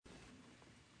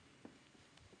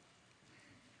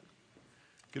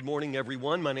Good morning,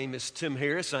 everyone. My name is Tim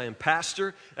Harris. I am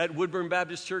pastor at Woodburn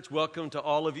Baptist Church. Welcome to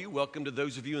all of you. Welcome to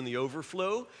those of you in the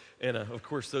overflow. And, of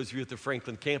course, those of you at the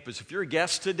Franklin campus. If you're a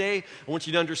guest today, I want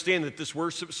you to understand that this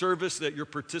worship service that you're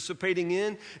participating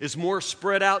in is more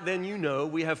spread out than you know.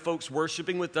 We have folks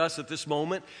worshiping with us at this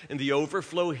moment in the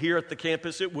overflow here at the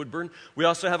campus at Woodburn. We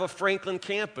also have a Franklin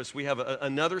campus. We have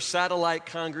another satellite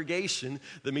congregation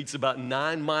that meets about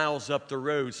 9 miles up the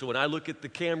road. So when I look at the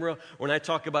camera, when I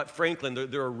talk about Franklin,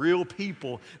 there are real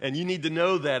people, and you need to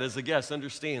know that as a guest.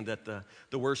 Understand that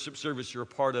the worship service you're a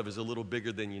part of is a little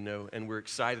bigger than you know, and we're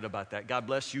excited about that. God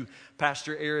bless you,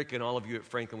 Pastor Eric, and all of you at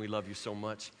Franklin. We love you so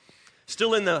much.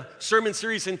 Still in the sermon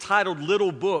series entitled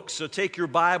Little Books, so take your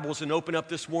Bibles and open up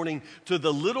this morning to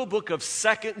the little book of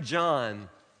 2 John.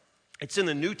 It's in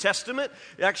the New Testament.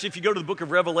 Actually, if you go to the book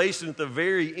of Revelation at the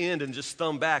very end and just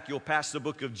thumb back, you'll pass the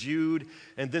book of Jude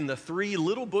and then the 3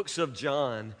 little books of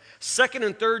John. 2nd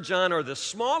and 3rd John are the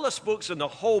smallest books in the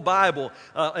whole Bible.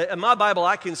 In my Bible,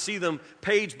 I can see them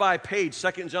page by page,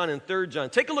 2nd John and 3rd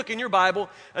John. Take a look in your Bible.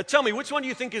 Tell me, which one do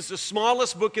you think is the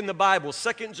smallest book in the Bible,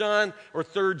 2nd John or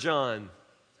 3rd John?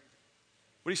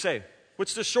 What do you say?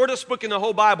 What's the shortest book in the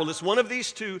whole Bible? It's one of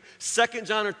these two, 2nd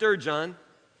John or 3rd John.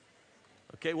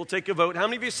 Okay, we'll take a vote. How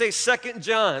many of you say 2nd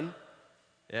John?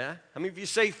 Yeah. How many of you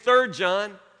say 3rd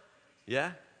John?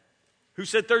 Yeah. Who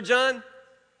said 3rd John?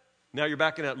 Now you're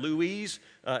backing out. Louise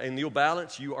and Neil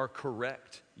Balance, you are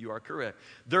correct. You are correct.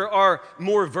 There are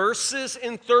more verses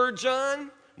in 3rd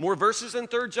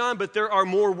John, but there are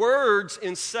more words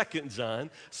in 2nd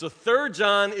John. So 3rd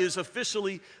John is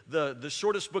officially the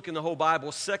shortest book in the whole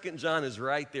Bible. 2nd John is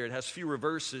right there. It has fewer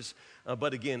verses,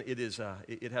 but again,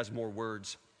 it has more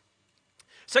words.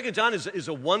 2 John is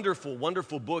a wonderful,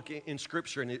 wonderful book in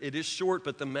Scripture, and it is short,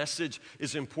 but the message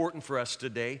is important for us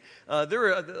today. There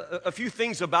are a few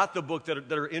things about the book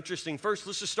that are interesting. First,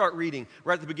 let's just start reading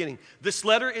right at the beginning. This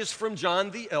letter is from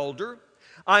John the elder.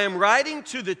 I am writing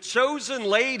to the chosen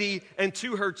lady and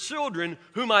to her children,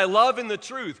 whom I love in the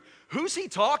truth. Who's he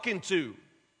talking to?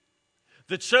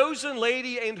 The chosen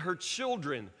lady and her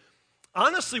children.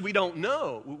 Honestly, we don't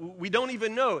know. We don't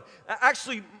even know.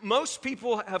 Actually, most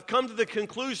people have come to the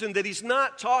conclusion that he's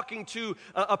not talking to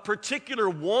a particular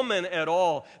woman at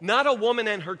all. Not a woman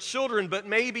and her children, but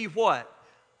maybe what?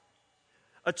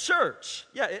 A church.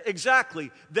 Yeah,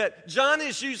 exactly. That John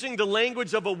is using the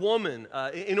language of a woman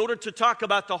in order to talk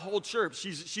about the whole church.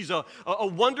 She's a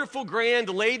wonderful, grand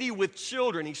lady with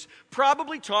children. He's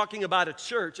probably talking about a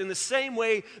church in the same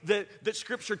way that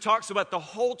Scripture talks about the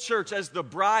whole church as the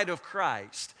bride of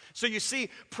Christ. So you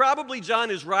see, probably John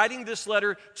is writing this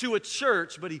letter to a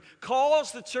church, but he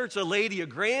calls the church a lady, a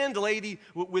grand lady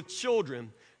with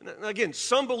children. Again,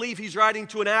 some believe he's writing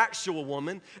to an actual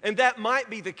woman, and that might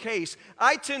be the case.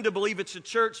 I tend to believe it's a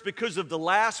church because of the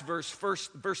last verse,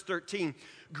 verse 13.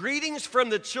 Greetings from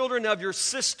the children of your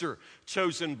sister,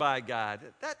 chosen by God.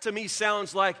 That to me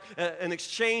sounds like an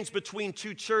exchange between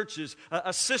two churches,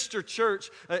 a sister church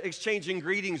exchanging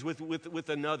greetings with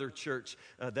another church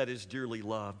that is dearly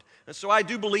loved. And so I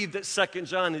do believe that 2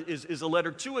 John is a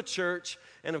letter to a church,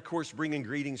 and of course bringing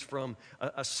greetings from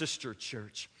a sister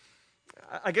church.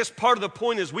 I guess part of the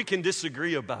point is we can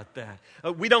disagree about that.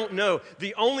 We don't know.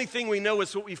 The only thing we know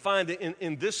is what we find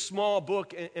in this small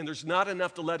book, and there's not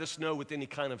enough to let us know with any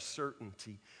kind of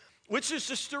certainty. Which is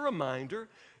just a reminder,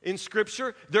 in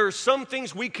Scripture, there are some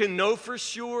things we can know for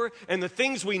sure, and the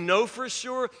things we know for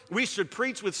sure, we should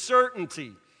preach with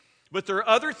certainty. But there are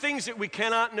other things that we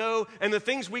cannot know, and the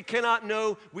things we cannot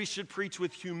know, we should preach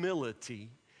with humility.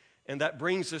 And that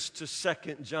brings us to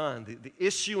 2 John. The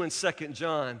issue in 2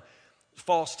 John,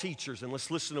 false teachers, and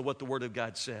let's listen to what the Word of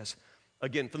God says.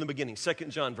 Again, from the beginning, 2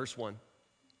 John, verse 1.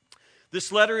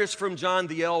 This letter is from John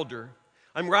the elder.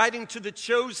 I'm writing to the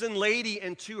chosen lady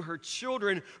and to her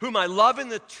children, whom I love in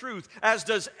the truth, as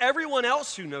does everyone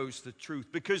else who knows the truth,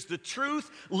 because the truth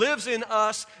lives in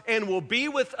us and will be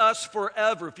with us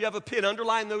forever. If you have a pen,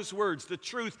 underline those words. The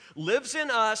truth lives in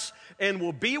us and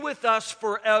will be with us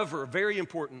forever. Very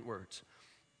important words.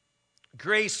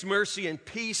 Grace, mercy, and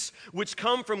peace, which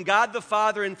come from God the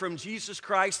Father and from Jesus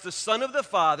Christ, the Son of the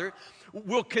Father,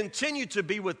 will continue to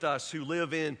be with us who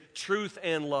live in truth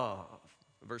and love.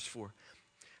 Verse 4.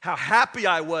 How happy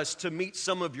I was to meet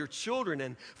some of your children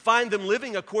and find them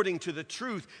living according to the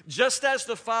truth, just as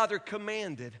the Father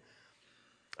commanded.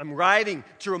 I'm writing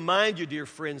to remind you, dear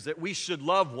friends, that we should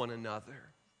love one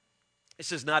another.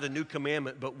 This is not a new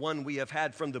commandment, but one we have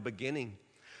had from the beginning.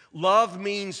 Love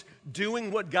means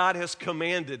doing what God has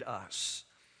commanded us.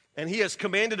 And He has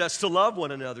commanded us to love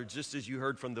one another, just as you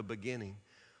heard from the beginning.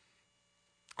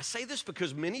 I say this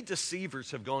because many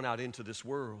deceivers have gone out into this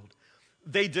world.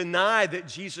 They deny that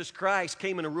Jesus Christ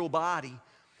came in a real body.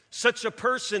 Such a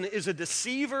person is a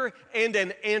deceiver and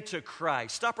an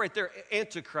antichrist. Stop right there,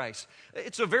 antichrist.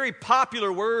 It's a very popular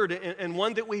word and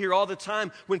one that we hear all the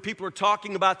time when people are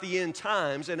talking about the end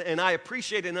times, and I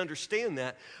appreciate and understand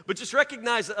that. But just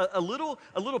recognize a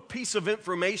little piece of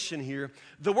information here.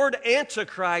 The word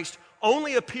antichrist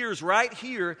only appears right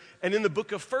here and in the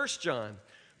book of 1 John.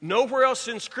 Nowhere else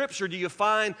in Scripture do you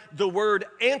find the word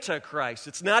Antichrist.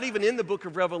 It's not even in the book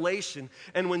of Revelation.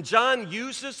 And when John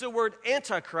uses the word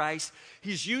Antichrist,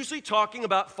 he's usually talking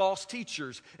about false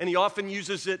teachers, and he often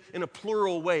uses it in a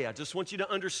plural way. I just want you to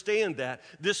understand that.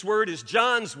 This word is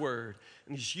John's word,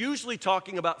 and he's usually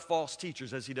talking about false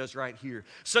teachers, as he does right here.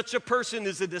 Such a person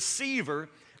is a deceiver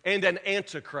and an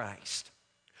Antichrist.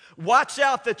 Watch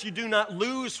out that you do not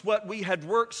lose what we had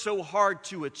worked so hard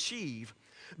to achieve.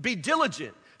 Be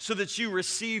diligent so that you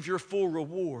receive your full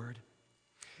reward.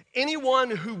 Anyone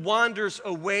who wanders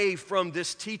away from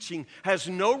this teaching has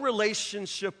no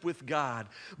relationship with God,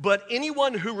 but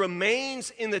anyone who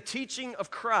remains in the teaching of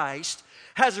Christ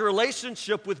has a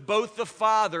relationship with both the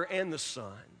Father and the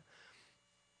Son.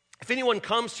 If anyone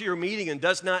comes to your meeting and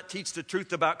does not teach the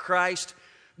truth about Christ,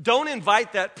 don't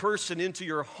invite that person into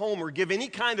your home or give any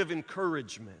kind of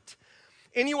encouragement.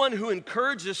 Anyone who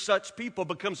encourages such people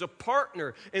becomes a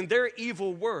partner in their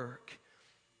evil work.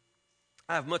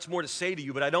 I have much more to say to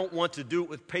you, but I don't want to do it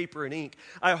with paper and ink.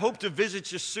 I hope to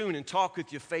visit you soon and talk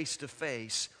with you face to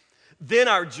face. Then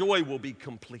our joy will be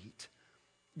complete.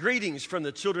 Greetings from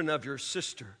the children of your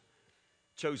sister,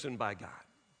 chosen by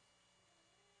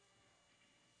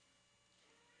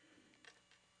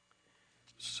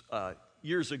God.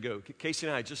 Years ago, Casey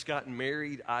and I had just gotten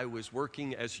married. I was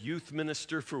working as youth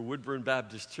minister for Woodburn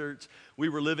Baptist Church. We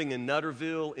were living in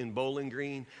Nutterville in Bowling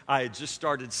Green. I had just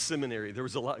started seminary. There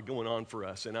was a lot going on for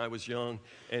us, and I was young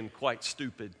and quite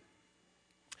stupid.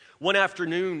 One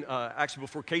afternoon, actually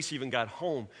before Casey even got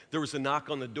home, there was a knock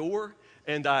on the door,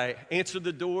 and I answered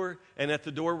the door, and at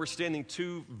the door were standing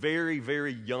two very,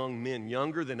 very young men,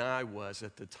 younger than I was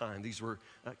at the time. These were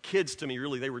kids to me,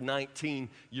 really. They were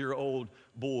 19-year-old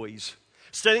boys.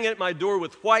 Standing at my door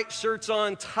with white shirts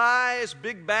on, ties,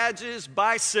 big badges,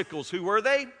 bicycles. Who were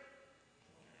they?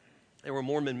 They were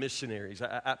Mormon missionaries,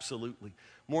 absolutely.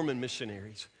 Mormon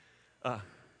missionaries.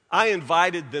 I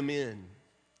invited them in.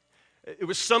 It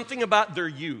was something about their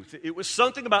youth. It was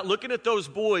something about looking at those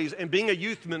boys and being a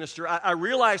youth minister. I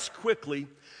realized quickly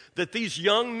that these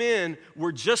young men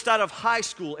were just out of high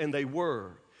school, and they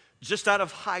were just out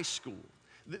of high school.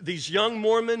 These young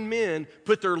Mormon men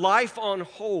put their life on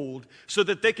hold so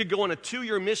that they could go on a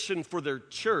 2-year mission for their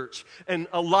church. And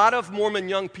a lot of Mormon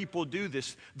young people do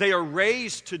this. They are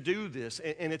raised to do this.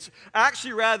 And it's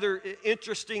actually rather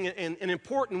interesting and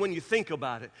important when you think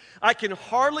about it. I can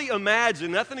hardly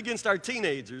imagine, nothing against our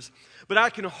teenagers, but I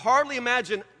can hardly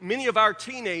imagine many of our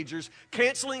teenagers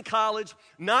canceling college,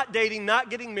 not dating, not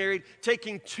getting married,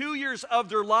 taking 2 years of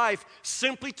their life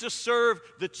simply to serve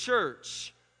the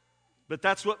church. But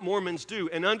that's what Mormons do.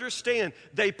 And understand,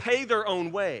 they pay their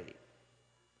own way.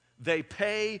 They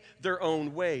pay their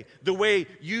own way. The way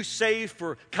you save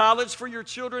for college for your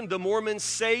children, the Mormons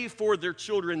save for their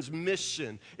children's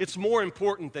mission. It's more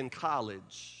important than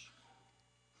college.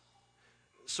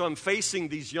 So I'm facing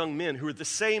these young men who are the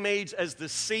same age as the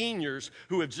seniors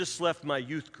who have just left my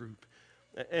youth group.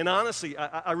 And honestly,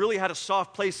 I really had a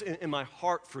soft place in my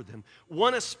heart for them.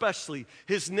 One especially,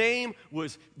 his name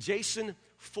was Jason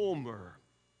Fulmer.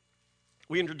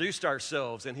 We introduced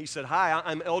ourselves, and he said, "Hi,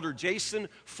 I'm Elder Jason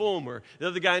Fulmer." The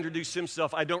other guy introduced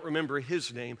himself. I don't remember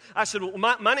his name. I said, "Well,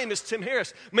 my name is Tim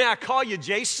Harris. May I call you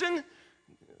Jason?"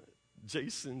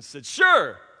 Jason said,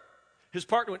 "Sure." His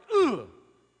partner went, "Ugh."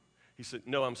 He said,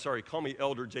 "No, I'm sorry. Call me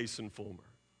Elder Jason Fulmer."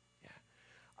 Yeah.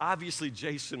 Obviously,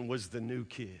 Jason was the new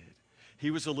kid. He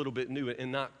was a little bit new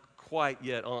and not quite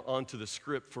yet onto the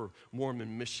script for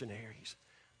Mormon missionaries.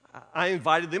 I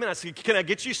invited them and I said, "Can I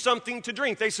get you something to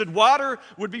drink?" They said water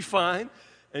would be fine.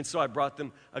 And so I brought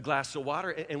them a glass of water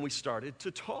and we started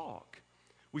to talk.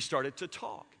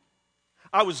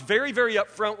 I was very, very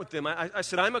upfront with them. I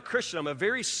said, "I'm a Christian. I'm a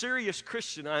very serious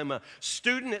Christian. I'm a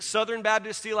student at Southern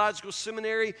Baptist Theological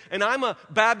Seminary, and I'm a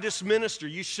Baptist minister.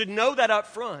 You should know that up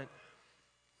front."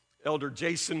 Elder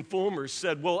Jason Fulmer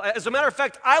said, "Well, as a matter of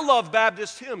fact, I love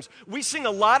Baptist hymns. We sing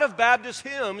a lot of Baptist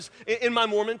hymns in my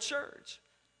Mormon church."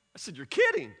 I said, "You're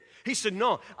kidding." He said,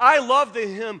 "No, I love the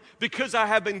hymn because I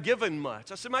have been given much."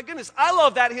 I said, "My goodness, I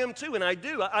love that hymn too," and I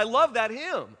do. I love that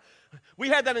hymn. We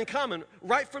had that in common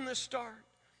right from the start.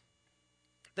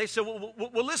 They said,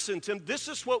 well, listen, Tim, this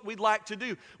is what we'd like to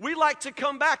do. We'd like to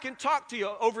come back and talk to you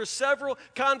over several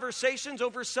conversations,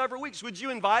 over several weeks. Would you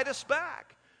invite us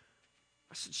back?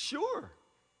 I said,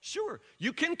 sure.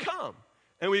 You can come.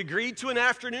 And we agreed to an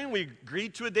afternoon. We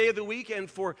agreed to a day of the week. And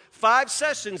for 5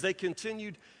 sessions, they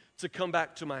continued to come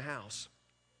back to my house.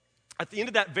 At the end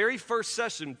of that very first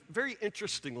session, very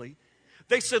interestingly,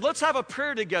 they said, let's have a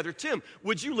prayer together. Tim,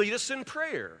 would you lead us in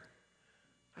prayer?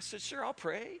 I said, sure, I'll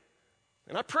pray.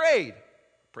 And I prayed.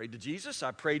 I prayed to Jesus.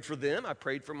 I prayed for them. I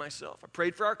prayed for myself. I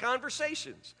prayed for our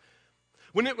conversations.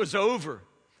 When it was over,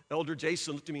 Elder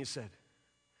Jason looked at me and said,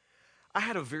 I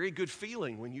had a very good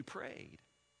feeling when you prayed.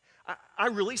 I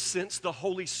really sensed the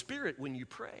Holy Spirit when you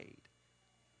prayed.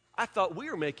 I thought we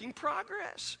were making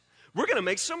progress. We're going to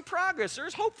make some progress.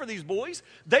 There's hope for these boys.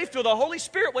 They feel the Holy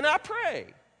Spirit when I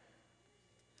pray.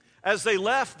 As they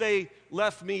left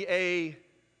me a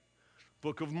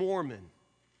Book of Mormon.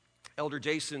 Elder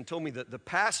Jason told me that the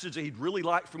passage that he'd really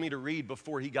like for me to read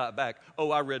before he got back,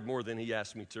 I read more than he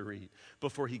asked me to read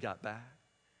before he got back.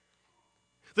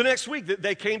 The next week,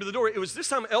 they came to the door. It was this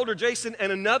time Elder Jason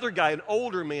and another guy, an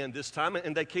older man this time,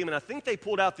 and they came, and I think they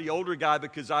pulled out the older guy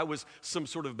because I was some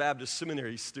sort of Baptist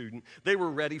seminary student. They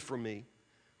were ready for me.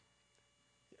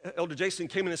 Elder Jason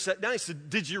came in and sat down. He said,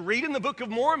 did you read in the Book of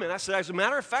Mormon? I said, as a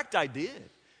matter of fact, I did.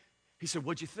 He said,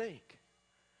 what'd you think?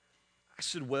 I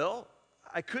said, well,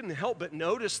 I couldn't help but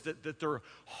notice that there are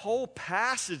whole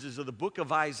passages of the book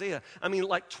of Isaiah. I mean,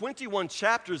 like 21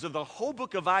 chapters of the whole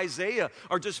book of Isaiah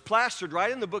are just plastered right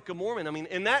in the Book of Mormon. I mean,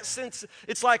 in that sense,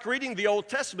 it's like reading the Old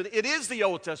Testament. It is the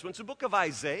Old Testament. It's the book of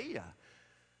Isaiah.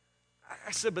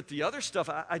 I said, but the other stuff,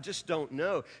 I just don't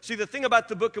know. See, the thing about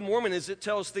the Book of Mormon is it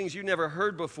tells things you never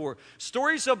heard before.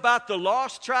 Stories about the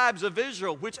lost tribes of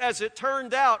Israel, which, as it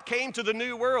turned out, came to the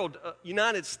New World,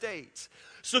 United States.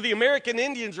 So the American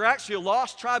Indians are actually a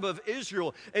lost tribe of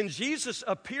Israel, and Jesus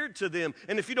appeared to them.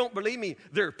 And if you don't believe me,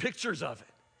 there are pictures of it.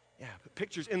 Yeah,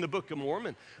 pictures in the Book of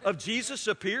Mormon of Jesus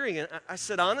appearing. And I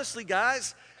said, honestly,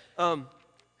 guys,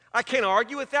 I can't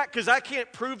argue with that because I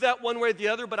can't prove that one way or the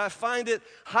other, but I find it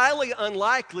highly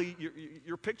unlikely,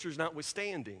 your pictures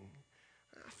notwithstanding.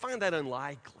 I find that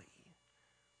unlikely.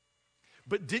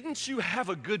 But didn't you have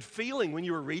a good feeling when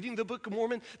you were reading the Book of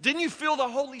Mormon? Didn't you feel the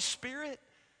Holy Spirit?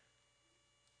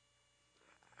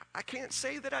 I can't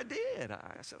say that I did.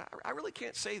 I said, I really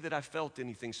can't say that I felt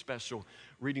anything special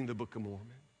reading the Book of Mormon.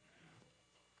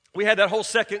 We had that whole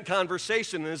second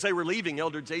conversation, and as they were leaving,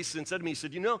 Elder Jason said to me, he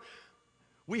said,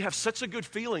 we have such a good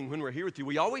feeling when we're here with you.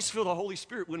 We always feel the Holy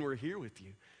Spirit when we're here with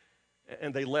you.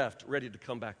 And they left, ready to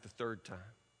come back the third time.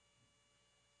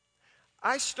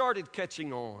 I started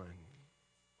catching on.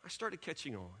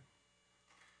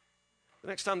 The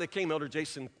next time they came, Elder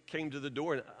Jason came to the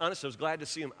door, and honestly, I was glad to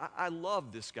see him. I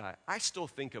love this guy. I still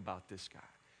think about this guy,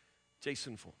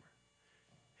 Jason Fulmer.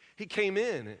 He came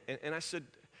in, and I said,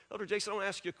 Elder Jason, I want to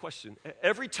ask you a question.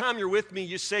 Every time you're with me,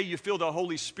 you say you feel the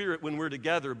Holy Spirit when we're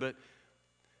together, but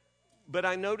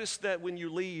I noticed that when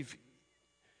you leave,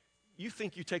 you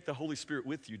think you take the Holy Spirit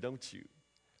with you, don't you?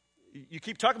 You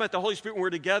keep talking about the Holy Spirit when we're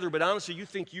together, but honestly, you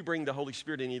think you bring the Holy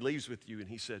Spirit and He leaves with you. And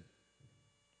he said,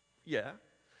 yeah.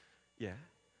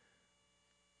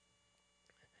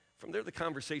 From there, the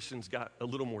conversations got a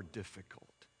little more difficult.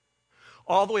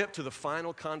 All the way up to the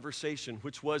final conversation,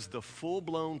 which was the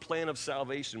full-blown plan of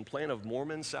salvation, plan of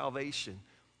Mormon salvation.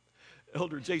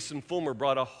 Elder Jason Fulmer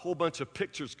brought a whole bunch of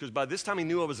pictures because by this time he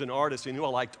knew I was an artist. He knew I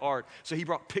liked art. So he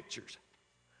brought pictures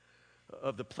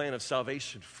of the plan of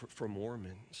salvation for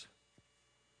Mormons.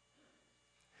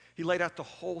 He laid out the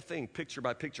whole thing, picture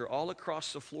by picture, all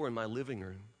across the floor in my living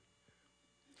room.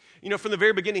 From the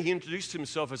very beginning, he introduced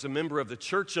himself as a member of the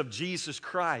Church of Jesus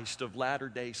Christ of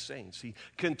Latter-day Saints. He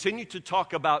continued to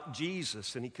talk about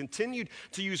Jesus, and he continued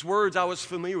to use words I was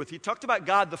familiar with. He talked about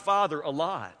God the Father a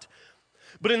lot.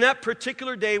 But in that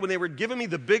particular day, when they were giving me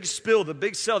the big spill, the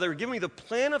big sell, they were giving me the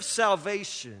plan of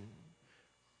salvation,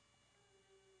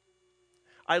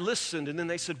 I listened, and then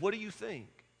they said, what do you think?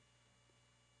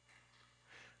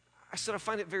 I said, I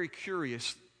find it very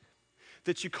curious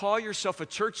that you call yourself a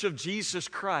Church of Jesus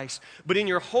Christ, but in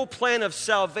your whole plan of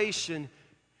salvation,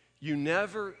 you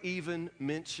never even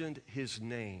mentioned His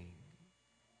name.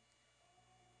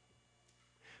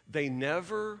 They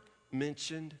never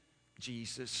mentioned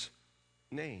Jesus'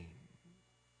 name.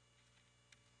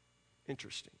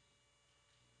 Interesting.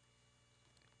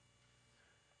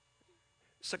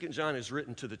 2 John is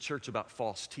written to the church about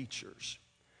false teachers.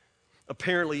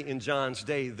 Apparently, in John's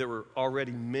day, there were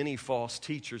already many false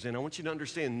teachers. And I want you to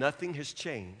understand, nothing has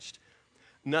changed.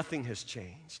 Nothing has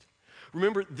changed.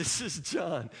 Remember, this is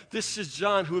John. This is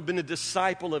John who had been a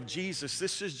disciple of Jesus.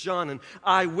 This is John, an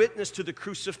eyewitness to the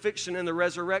crucifixion and the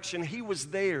resurrection. He was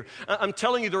there. I'm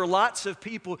telling you, there are lots of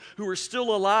people who are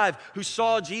still alive who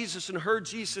saw Jesus and heard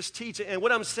Jesus teach. And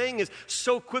what I'm saying is,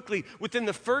 so quickly, within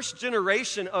the first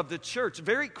generation of the church,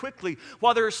 very quickly,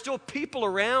 while there are still people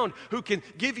around who can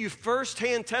give you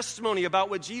firsthand testimony about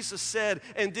what Jesus said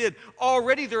and did,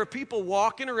 already there are people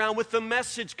walking around with the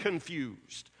message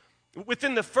confused.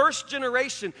 Within the first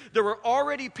generation, there were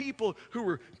already people who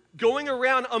were going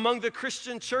around among the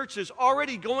Christian churches,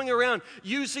 already going around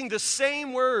using the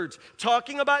same words,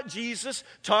 talking about Jesus,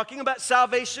 talking about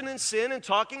salvation and sin, and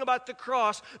talking about the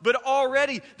cross, but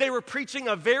already they were preaching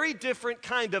a very different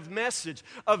kind of message,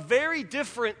 a very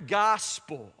different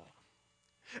gospel.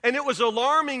 And it was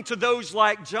alarming to those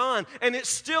like John, and it's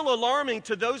still alarming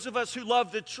to those of us who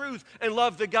love the truth and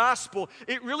love the gospel.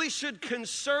 It really should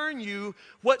concern you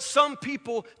what some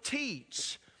people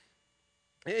teach.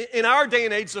 In our day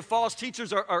and age, the false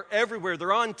teachers are everywhere.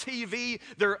 They're on TV.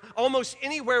 They're almost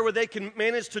anywhere where they can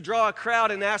manage to draw a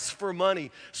crowd and ask for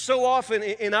money. So often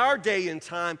in our day and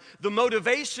time, the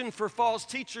motivation for false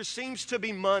teachers seems to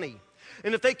be money.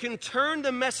 And if they can turn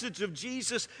the message of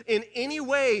Jesus in any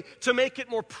way to make it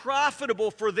more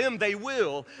profitable for them, they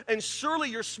will. And surely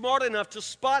you're smart enough to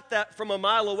spot that from a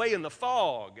mile away in the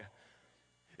fog.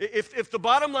 If the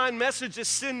bottom line message is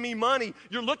send me money,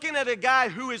 you're looking at a guy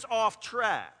who is off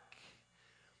track.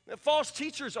 Now, false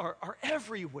teachers are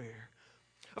everywhere.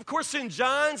 Of course, in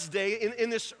John's day, in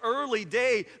this early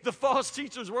day, the false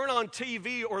teachers weren't on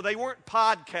TV or they weren't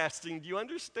podcasting. Do you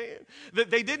understand? That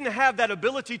they didn't have that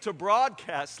ability to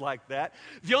broadcast like that.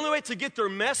 The only way to get their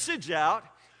message out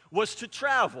was to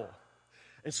travel.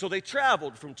 And so they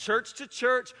traveled from church to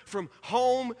church, from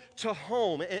home to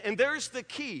home. And there's the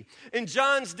key. In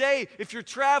John's day, if you're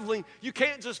traveling, you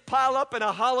can't just pile up in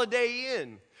a Holiday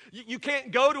Inn. You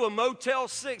can't go to a Motel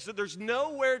 6. There's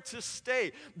nowhere to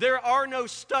stay. There are no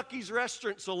Stuckey's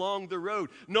restaurants along the road.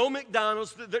 No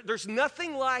McDonald's. There's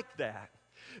nothing like that.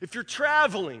 If you're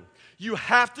traveling, you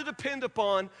have to depend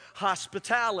upon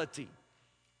hospitality.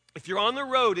 If you're on the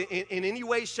road in any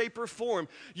way, shape, or form,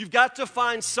 you've got to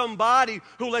find somebody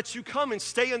who lets you come and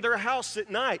stay in their house at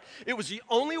night. It was the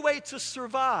only way to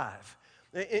survive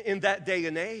in that day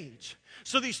and age.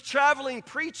 So these traveling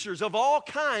preachers of all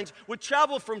kinds would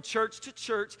travel from church to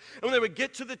church, and when they would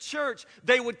get to the church,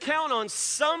 they would count on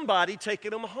somebody taking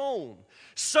them home.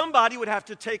 Somebody would have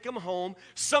to take them home.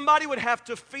 Somebody would have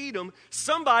to feed them.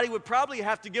 Somebody would probably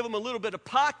have to give them a little bit of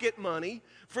pocket money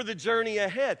for the journey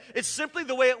ahead. It's simply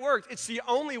the way it worked. It's the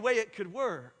only way it could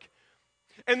work.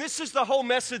 And this is the whole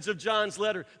message of John's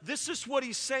letter. This is what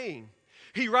he's saying.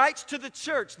 He writes to the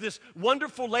church, this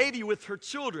wonderful lady with her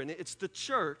children. It's the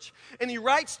church. And he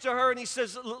writes to her and he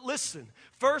says, listen,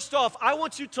 first off, I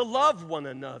want you to love one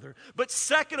another. But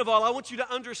second of all, I want you to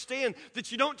understand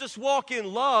that you don't just walk in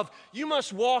love, you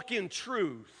must walk in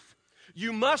truth.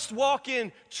 You must walk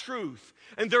in truth.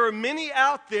 And there are many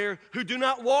out there who do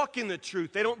not walk in the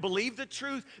truth. They don't believe the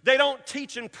truth. They don't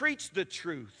teach and preach the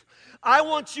truth. I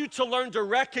want you to learn to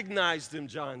recognize them,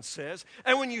 John says.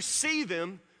 And when you see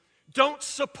them, don't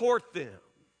support them.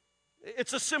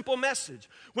 It's a simple message.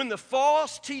 When the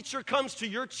false teacher comes to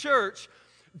your church,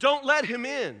 don't let him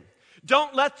in.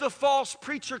 Don't let the false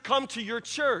preacher come to your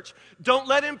church. Don't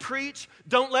let him preach.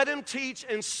 Don't let him teach.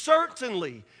 And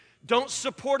certainly, don't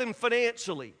support him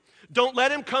financially. Don't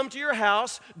let him come to your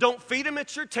house. Don't feed him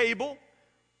at your table.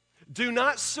 Do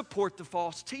not support the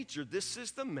false teacher. This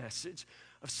is the message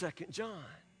of 2 John.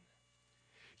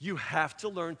 You have to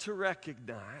learn to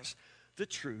recognize the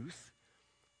truth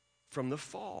from the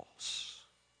false.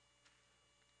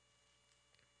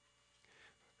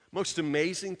 Most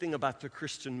amazing thing about the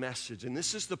Christian message, and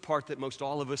this is the part that most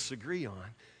all of us agree on,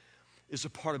 is the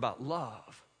part about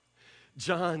love.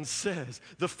 John says,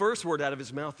 the first word out of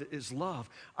his mouth is love.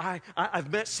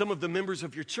 I've met some of the members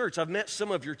of your church. I've met some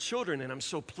of your children, and I'm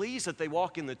so pleased that they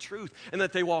walk in the truth and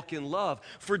that they walk in love.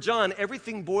 For John,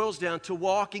 everything boils down to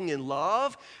walking in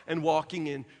love and walking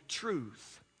in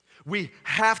truth. We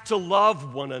have to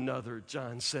love one another,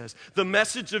 John says. The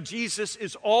message of Jesus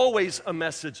is always a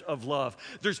message of love.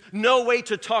 There's no way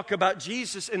to talk about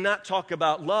Jesus and not talk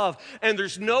about love. And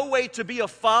there's no way to be a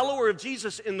follower of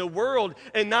Jesus in the world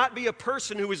and not be a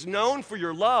person who is known for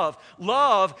your love.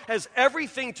 Love has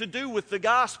everything to do with the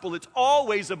gospel. It's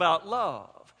always about love.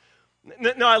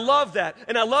 Now, I love that,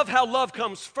 and I love how love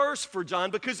comes first for John,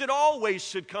 because it always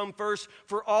should come first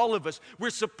for all of us.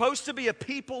 We're supposed to be a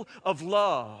people of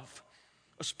love.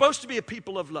 We're supposed to be a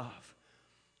people of love.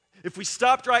 If we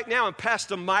stopped right now and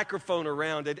passed a microphone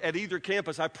around at either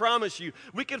campus, I promise you,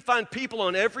 we could find people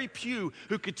on every pew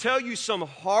who could tell you some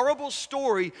horrible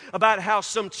story about how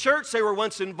some church they were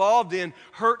once involved in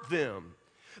hurt them.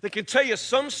 They can tell you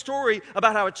some story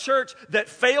about how a church that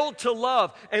failed to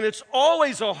love, and it's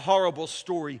always a horrible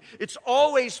story. It's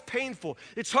always painful.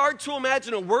 It's hard to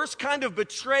imagine a worse kind of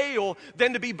betrayal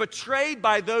than to be betrayed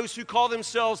by those who call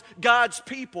themselves God's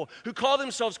people, who call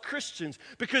themselves Christians,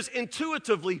 because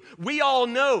intuitively, we all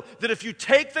know that if you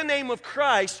take the name of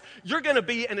Christ, you're going to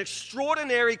be an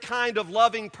extraordinary kind of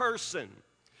loving person.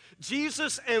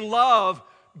 Jesus and love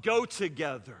go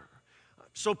together.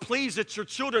 So please, that your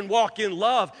children walk in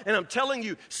love. And I'm telling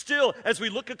you, still, as we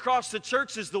look across the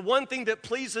churches, the one thing that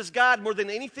pleases God more than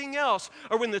anything else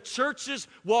are when the churches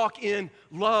walk in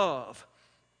love.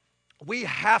 We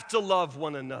have to love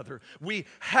one another. We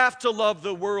have to love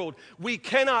the world. We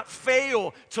cannot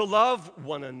fail to love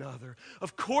one another.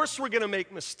 Of course we're going to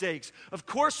make mistakes. Of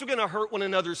course we're going to hurt one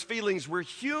another's feelings. We're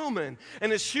human.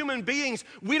 And as human beings,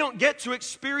 we don't get to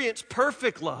experience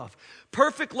perfect love.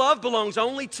 Perfect love belongs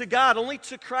only to God, only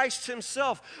to Christ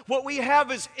himself. What we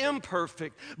have is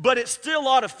imperfect, but it still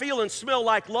ought to feel and smell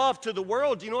like love to the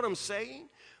world. Do you know what I'm saying?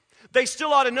 They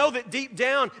still ought to know that deep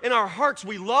down in our hearts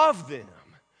we love them.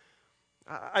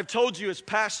 I've told you as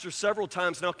pastor several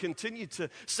times, and I'll continue to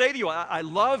say to you, I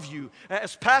love you.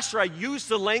 As pastor, I use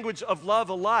the language of love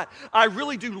a lot. I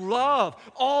really do love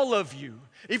all of you.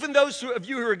 Even those of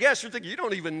you who are guests, you're thinking, you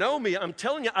don't even know me. I'm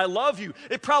telling you, I love you.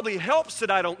 It probably helps that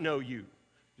I don't know you.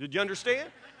 Did you understand?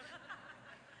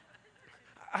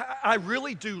 I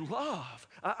really do love.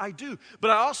 I do.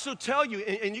 But I also tell you,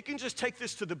 and you can just take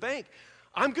this to the bank,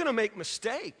 I'm going to make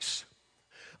mistakes.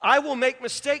 I will make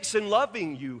mistakes in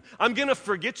loving you. I'm going to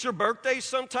forget your birthday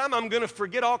sometime. I'm going to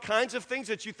forget all kinds of things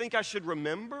that you think I should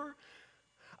remember.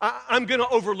 I'm going to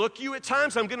overlook you at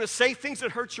times. I'm going to say things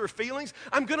that hurt your feelings.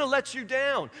 I'm going to let you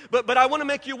down. But I want to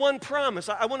make you one promise.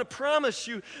 I want to promise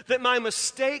you that my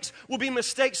mistakes will be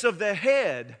mistakes of the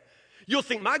head. You'll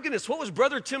think, my goodness, what was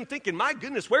Brother Tim thinking? My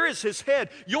goodness, where is his head?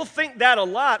 You'll think that a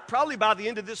lot, probably by the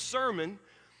end of this sermon.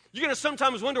 You're going to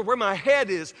sometimes wonder where my head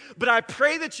is, but I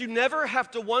pray that you never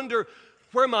have to wonder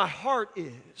where my heart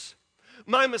is.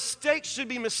 My mistakes should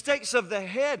be mistakes of the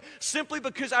head simply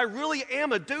because I really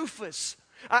am a doofus.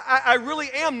 I really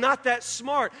am not that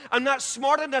smart. I'm not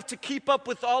smart enough to keep up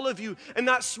with all of you and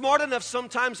not smart enough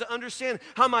sometimes to understand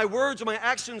how my words or my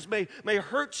actions may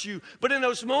hurt you. But in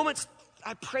those moments,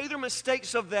 I pray they're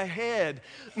mistakes of the head,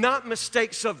 not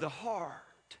mistakes of the heart.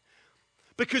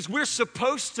 Because we're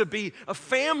supposed to be a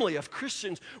family of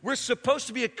Christians. We're supposed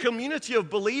to be a community of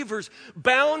believers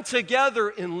bound together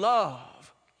in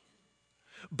love.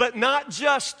 But not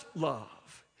just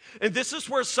love. And this is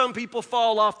where some people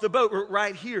fall off the boat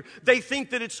right here. They think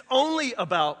that it's only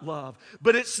about love.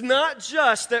 But it's not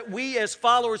just that we as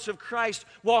followers of Christ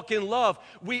walk in love.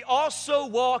 We also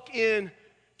walk in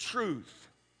truth.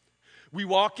 We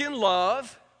walk in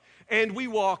love and we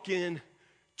walk in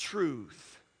truth.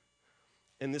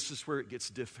 And this is where it gets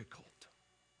difficult.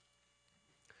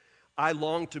 I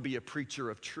long to be a preacher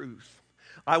of truth.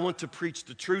 I want to preach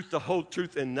the truth, the whole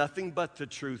truth, and nothing but the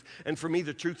truth. And for me,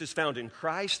 the truth is found in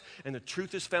Christ, and the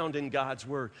truth is found in God's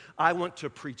Word. I want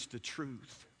to preach the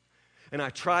truth, and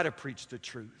I try to preach the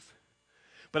truth.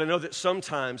 But I know that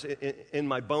sometimes in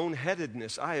my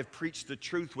boneheadedness, I have preached the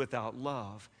truth without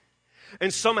love.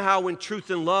 And somehow when truth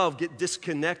and love get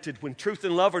disconnected, when truth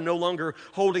and love are no longer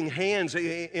holding hands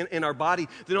in our body,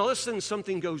 then all of a sudden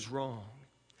something goes wrong.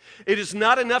 It is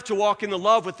not enough to walk in the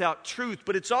love without truth,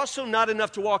 but it's also not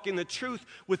enough to walk in the truth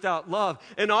without love.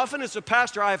 And often as a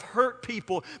pastor, I've hurt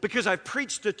people because I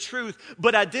preached the truth,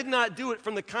 but I did not do it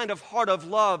from the kind of heart of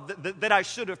love that I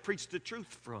should have preached the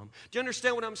truth from. Do you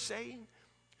understand what I'm saying?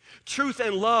 Truth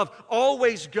and love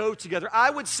always go together. I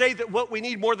would say that what we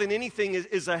need more than anything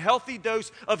is a healthy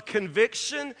dose of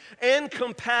conviction and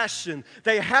compassion.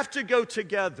 They have to go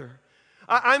together.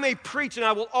 I may preach, and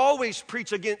I will always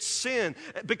preach against sin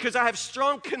because I have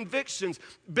strong convictions,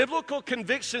 biblical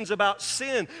convictions about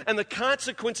sin and the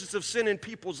consequences of sin in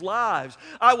people's lives.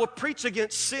 I will preach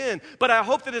against sin, but I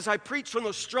hope that as I preach from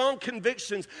those strong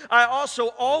convictions, I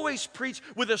also always preach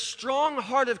with a strong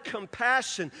heart of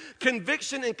compassion.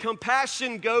 Conviction and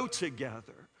compassion go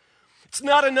together. It's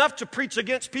not enough to preach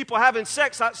against people having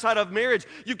sex outside of marriage.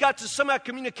 You've got to somehow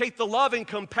communicate the love and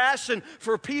compassion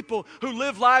for people who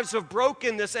live lives of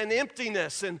brokenness and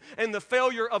emptiness and the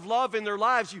failure of love in their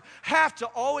lives. You have to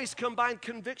always combine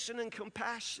conviction and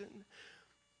compassion.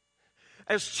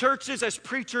 As churches, as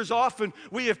preachers, often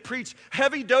we have preached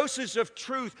heavy doses of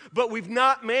truth, but we've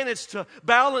not managed to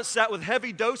balance that with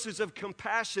heavy doses of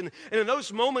compassion. And in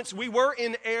those moments, we were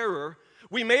in error.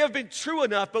 We may have been true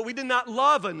enough, but we did not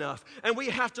love enough. And we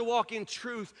have to walk in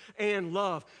truth and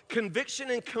love. Conviction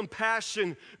and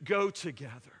compassion go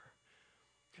together.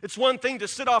 It's one thing to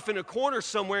sit off in a corner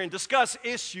somewhere and discuss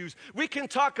issues. We can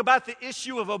talk about the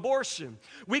issue of abortion.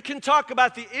 We can talk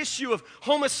about the issue of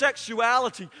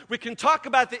homosexuality. We can talk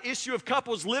about the issue of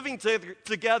couples living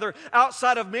together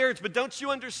outside of marriage. But don't you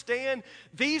understand?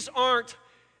 These aren't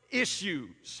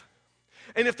issues.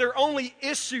 And if they're only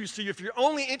issues to you, if you're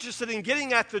only interested in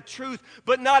getting at the truth,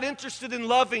 but not interested in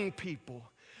loving people,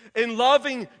 in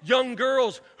loving young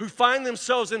girls who find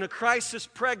themselves in a crisis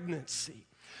pregnancy,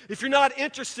 if you're not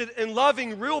interested in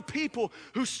loving real people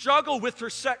who struggle with their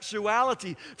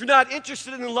sexuality, if you're not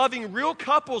interested in loving real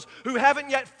couples who haven't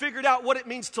yet figured out what it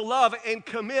means to love and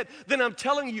commit, then I'm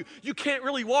telling you, you can't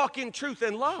really walk in truth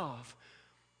and love.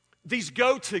 These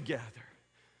go together.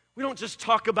 We don't just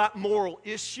talk about moral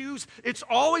issues. It's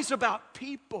always about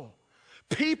people.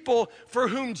 People for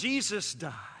whom Jesus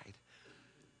died.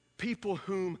 People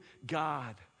whom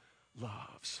God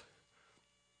loves.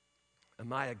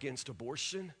 Am I against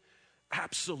abortion?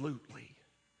 Absolutely.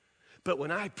 But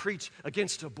when I preach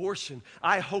against abortion,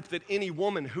 I hope that any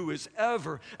woman who has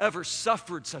ever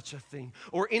suffered such a thing,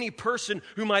 or any person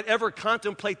who might ever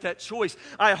contemplate that choice,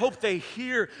 I hope they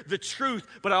hear the truth,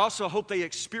 but I also hope they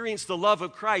experience the love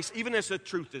of Christ, even as the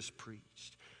truth is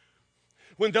preached.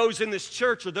 When those in this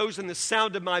church or those in the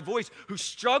sound of my voice who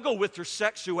struggle with their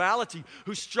sexuality,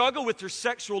 who struggle with their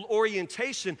sexual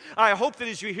orientation, I hope that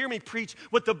as you hear me preach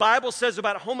what the Bible says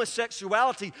about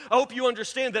homosexuality, I hope you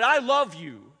understand that I love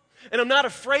you and I'm not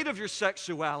afraid of your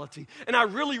sexuality. And I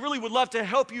really, really would love to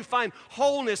help you find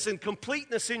wholeness and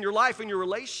completeness in your life and your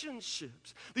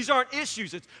relationships. These aren't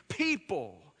issues, it's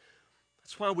people.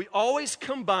 That's why we always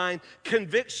combine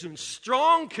conviction,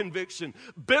 strong conviction,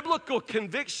 biblical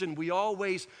conviction. We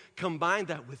always combine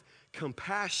that with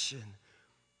compassion,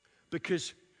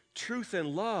 because truth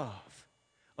and love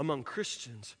among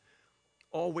Christians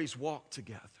always walk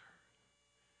together.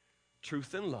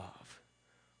 Truth and love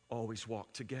always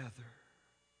walk together.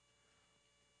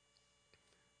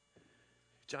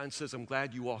 John says, I'm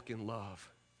glad you walk in love,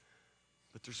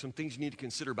 but there's some things you need to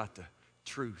consider about the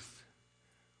truth.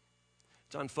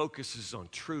 John focuses on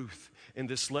truth in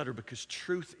this letter because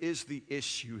truth is the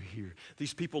issue here.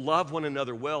 These people love one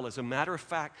another well. As a matter of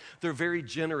fact, they're very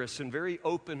generous and very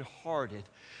open-hearted,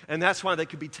 and that's why they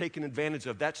could be taken advantage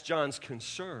of. That's John's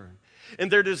concern.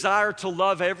 And their desire to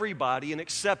love everybody and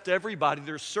accept everybody,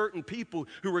 there's certain people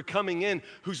who are coming in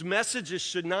whose messages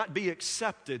should not be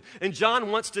accepted. And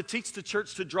John wants to teach the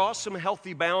church to draw some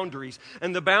healthy boundaries,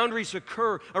 and the boundaries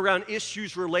occur around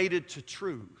issues related to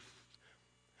truth.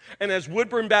 And as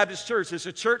Woodburn Baptist Church, as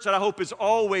a church that I hope is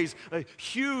always a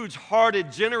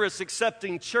huge-hearted, generous,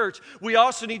 accepting church, we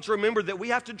also need to remember that we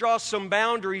have to draw some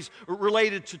boundaries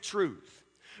related to truth.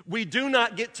 We do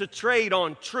not get to trade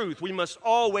on truth. We must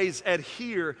always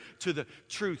adhere to the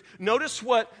truth. Notice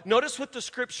what the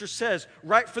Scripture says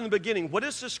right from the beginning. What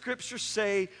does the Scripture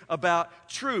say about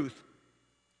truth?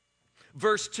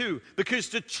 Verse 2, because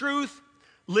the truth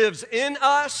lives in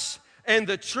us, and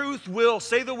the truth will,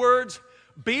 say the words,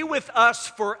 be with us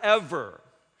forever.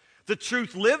 The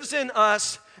truth lives in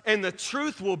us, and the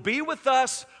truth will be with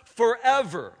us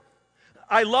forever.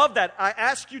 I love that. I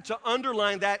ask you to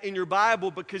underline that in your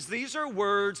Bible, because these are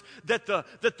words that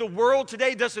the world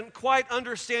today doesn't quite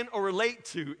understand or relate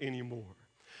to anymore.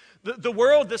 The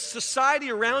world, the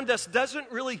society around us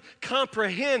doesn't really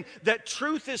comprehend that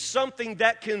truth is something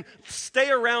that can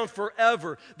stay around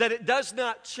forever, that it does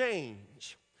not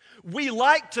change. We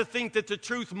like to think that the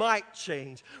truth might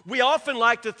change. We often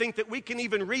like to think that we can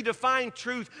even redefine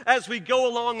truth as we go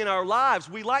along in our lives.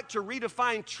 We like to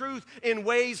redefine truth in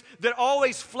ways that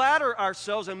always flatter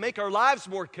ourselves and make our lives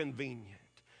more convenient.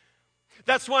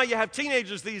 That's why you have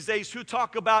teenagers these days who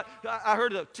talk about, I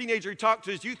heard a teenager who talked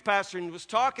to his youth pastor and was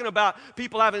talking about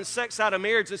people having sex out of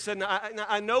marriage and said,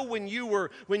 I know when you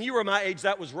were my age,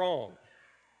 that was wrong.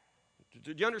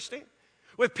 Did you understand?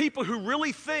 With people who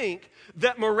really think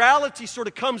that morality sort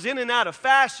of comes in and out of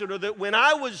fashion, or that when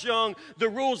I was young, the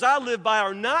rules I lived by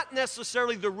are not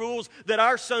necessarily the rules that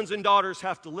our sons and daughters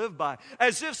have to live by.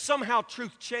 As if somehow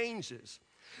truth changes.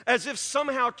 As if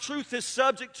somehow truth is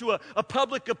subject to a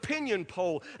public opinion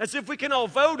poll. As if we can all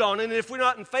vote on it, and if we're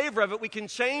not in favor of it, we can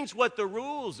change what the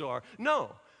rules are.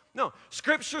 No.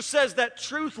 Scripture says that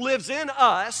truth lives in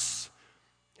us,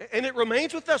 and it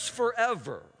remains with us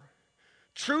forever.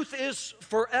 Truth is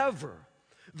forever.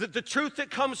 The truth that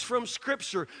comes from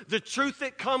Scripture, the truth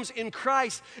that comes in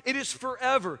Christ, it is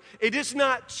forever. It is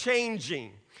not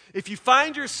changing. If you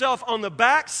find yourself on the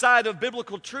backside of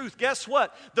biblical truth, guess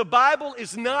what? The Bible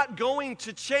is not going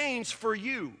to change for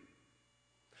you.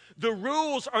 The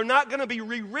rules are not going to be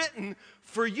rewritten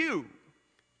for you.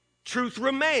 Truth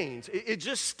remains. It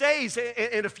just stays.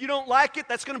 And if you don't like it,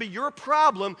 that's going to be your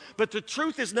problem, but the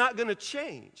truth is not going to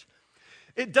change.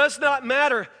 It does not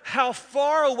matter how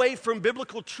far away from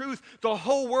biblical truth the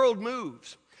whole world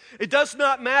moves. It does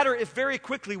not matter if very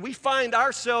quickly we find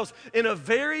ourselves in a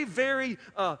very, very,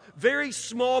 very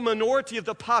small minority of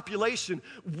the population.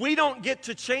 We don't get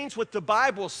to change what the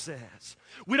Bible says.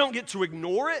 We don't get to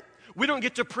ignore it. We don't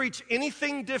get to preach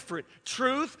anything different.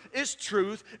 Truth is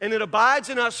truth, and it abides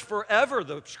in us forever,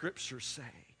 the Scriptures say.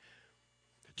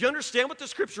 Do you understand what the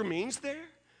Scripture means there?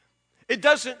 It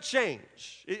doesn't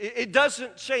change. It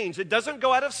doesn't change. It doesn't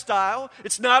go out of style.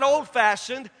 It's not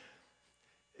old-fashioned.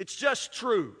 It's just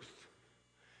truth.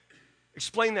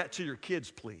 Explain that to your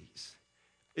kids, please.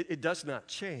 It does not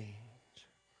change.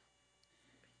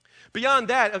 Beyond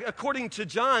that, according to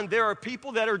John, there are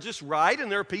people that are just right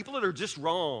and there are people that are just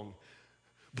wrong.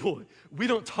 Boy, we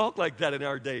don't talk like that in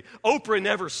our day. Oprah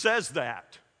never says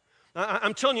that.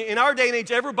 I'm telling you, in our day and age,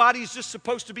 everybody's just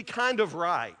supposed to be kind of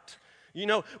right. You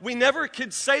know, we never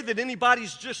could say that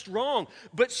anybody's just wrong,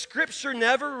 but Scripture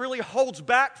never really holds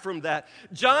back from that.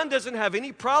 John doesn't have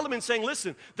any problem in saying,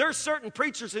 listen, there are certain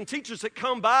preachers and teachers that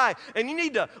come by, and you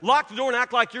need to lock the door and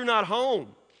act like you're not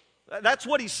home. That's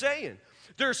what he's saying.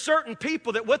 There are certain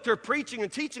people that what they're preaching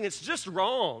and teaching, it's just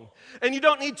wrong. And you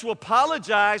don't need to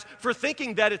apologize for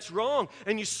thinking that it's wrong.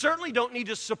 And you certainly don't need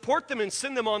to support them and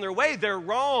send them on their way. They're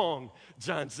wrong,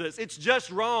 John says. It's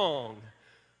just wrong.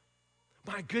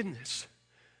 My goodness.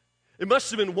 It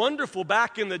must have been wonderful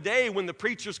back in the day when the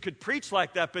preachers could preach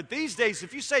like that. But these days,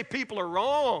 if you say people are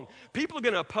wrong, people are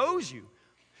going to oppose you.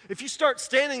 If you start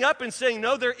standing up and saying,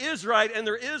 no, there is right and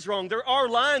there is wrong, there are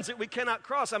lines that we cannot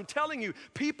cross, I'm telling you,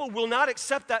 people will not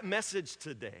accept that message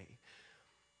today.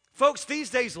 Folks these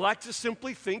days like to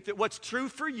simply think that what's true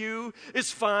for you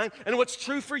is fine, and what's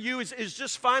true for you is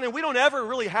just fine, and we don't ever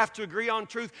really have to agree on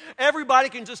truth. Everybody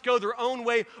can just go their own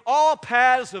way. All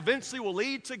paths eventually will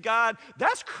lead to God.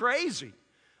 That's crazy.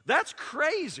 That's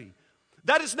crazy.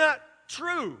 That is not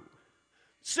true.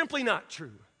 Simply not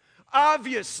true.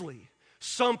 Obviously,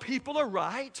 some people are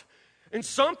right, and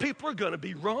some people are going to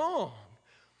be wrong.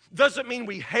 Doesn't mean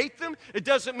we hate them. It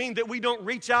doesn't mean that we don't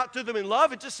reach out to them in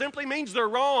love. It just simply means they're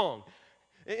wrong.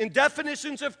 In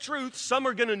definitions of truth, some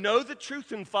are going to know the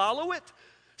truth and follow it.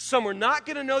 Some are not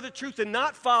going to know the truth and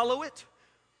not follow it.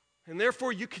 And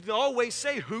therefore, you can always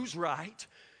say who's right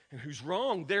and who's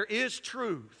wrong. There is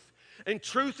truth. And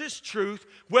truth is truth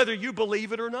whether you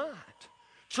believe it or not.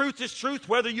 Truth is truth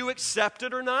whether you accept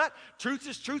it or not. Truth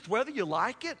is truth whether you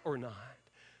like it or not.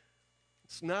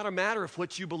 It's not a matter of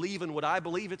what you believe and what I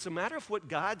believe. It's a matter of what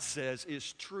God says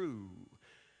is true.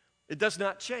 It does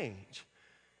not change.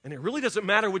 And it really doesn't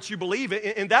matter what you believe.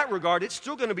 In that regard, it's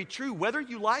still going to be true whether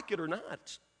you like it or not.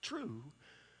 It's true.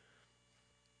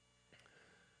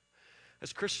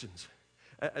 As Christians,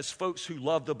 as folks who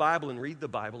love the Bible and read the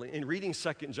Bible, in reading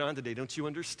 2 John today, don't you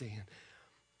understand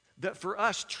that for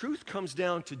us, truth comes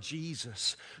down to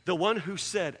Jesus, the one who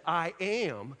said, I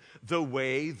am the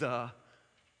way, the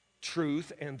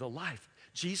truth, and the life.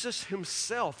 Jesus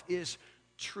himself is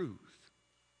truth.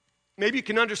 Maybe you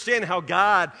can understand how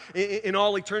God, in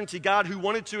all eternity, God who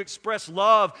wanted to express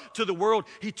love to the world,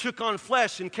 he took on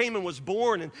flesh and came and was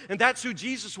born. And that's who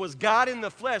Jesus was, God in the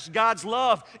flesh, God's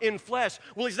love in flesh.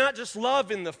 Well, he's not just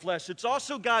love in the flesh, it's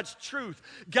also God's truth.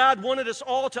 God wanted us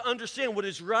all to understand what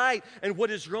is right and what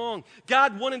is wrong.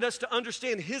 God wanted us to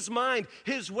understand his mind,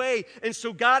 his way. And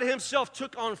so God himself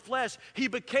took on flesh. He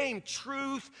became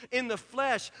truth in the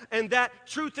flesh. And that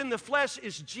truth in the flesh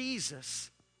is Jesus.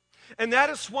 And that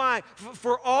is why,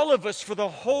 for all of us, for the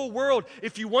whole world,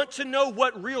 if you want to know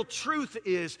what real truth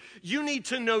is, you need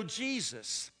to know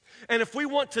Jesus. And if we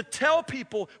want to tell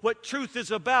people what truth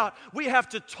is about, we have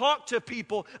to talk to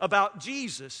people about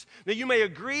Jesus. Now, you may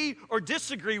agree or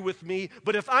disagree with me,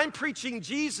 but if I'm preaching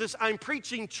Jesus, I'm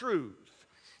preaching truth.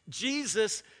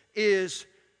 Jesus is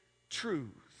truth.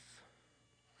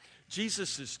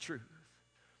 Jesus is truth.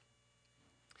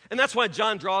 And that's why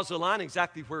John draws the line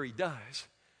exactly where he does.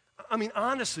 I mean,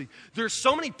 honestly, there's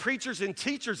so many preachers and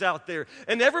teachers out there,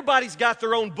 and everybody's got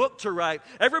their own book to write.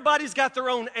 Everybody's got their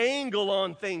own angle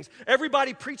on things.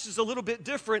 Everybody preaches a little bit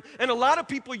different, and a lot of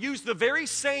people use the very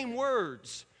same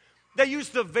words. They use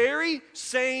the very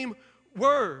same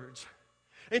words.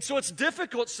 And so it's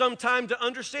difficult sometimes to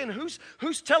understand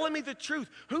who's telling me the truth,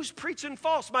 who's preaching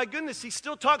false. My goodness, he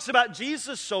still talks about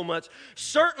Jesus so much.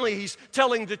 Certainly he's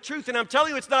telling the truth, and I'm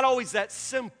telling you it's not always that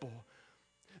simple.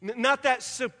 Not that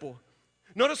simple.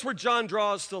 Notice where John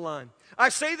draws the line. I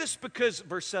say this because,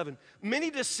 verse 7, many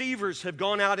deceivers have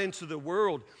gone out into the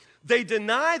world. They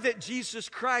deny that Jesus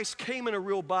Christ came in a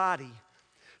real body.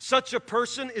 Such a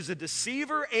person is a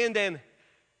deceiver and an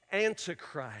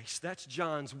antichrist. That's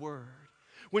John's word.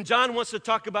 When John wants to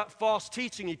talk about false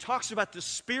teaching, he talks about the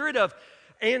spirit of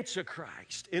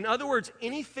antichrist. In other words,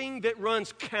 anything that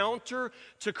runs counter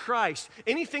to Christ,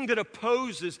 anything that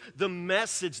opposes the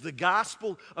message, the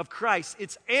gospel of Christ,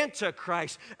 it's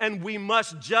antichrist, and we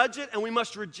must judge it and we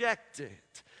must reject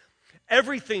it.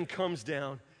 Everything comes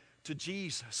down to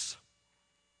Jesus.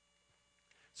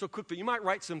 So quickly, you might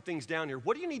write some things down here.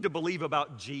 What do you need to believe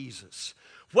about Jesus?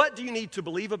 What do you need to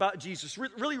believe about Jesus?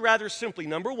 Really rather simply,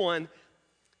 number one,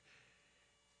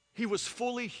 he was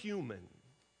fully human.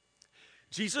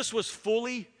 Jesus was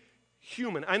fully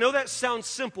human. I know that sounds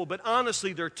simple, but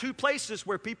honestly, there are two places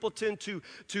where people tend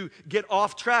to get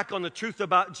off track on the truth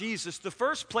about Jesus. The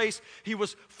first place, he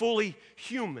was fully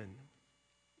human.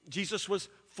 Jesus was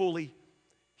fully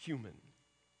human.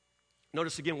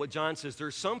 Notice again what John says. There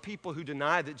are some people who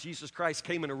deny that Jesus Christ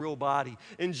came in a real body.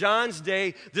 In John's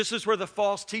day, this is where the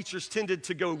false teachers tended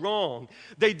to go wrong.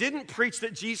 They didn't preach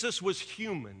that Jesus was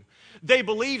human. They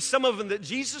believed, some of them, that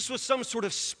Jesus was some sort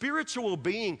of spiritual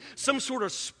being, some sort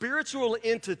of spiritual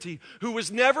entity who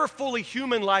was never fully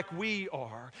human like we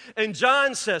are. And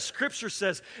John says, Scripture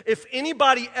says, if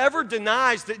anybody ever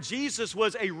denies that Jesus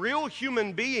was a real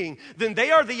human being, then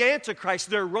they are the Antichrist.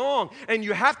 They're wrong. And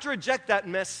you have to reject that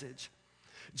message.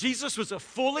 Jesus was a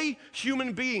fully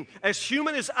human being, as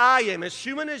human as I am, as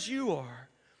human as you are.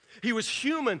 He was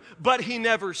human, but he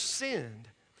never sinned.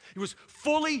 He was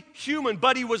fully human,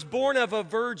 but he was born of a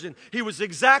virgin. He was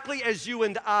exactly as you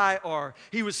and I are.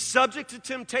 He was subject to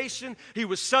temptation. He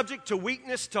was subject to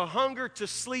weakness, to hunger, to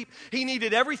sleep. He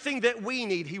needed everything that we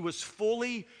need. He was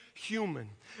fully human.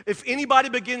 If anybody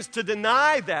begins to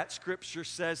deny that, Scripture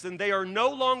says, then they are no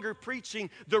longer preaching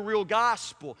the real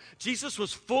gospel. Jesus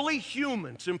was fully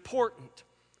human. It's important.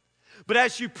 But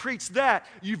as you preach that,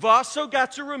 you've also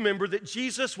got to remember that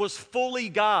Jesus was fully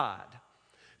God.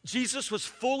 Jesus was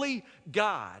fully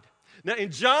God. Now,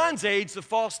 in John's age, the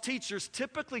false teachers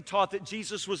typically taught that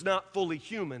Jesus was not fully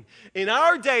human. In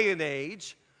our day and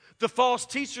age, the false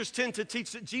teachers tend to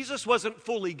teach that Jesus wasn't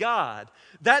fully God.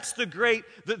 That's the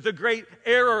great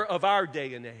error of our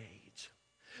day and age.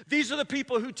 These are the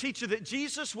people who teach you that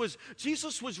Jesus was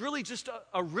really just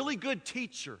a really good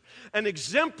teacher, an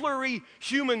exemplary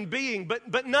human being,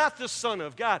 but not the Son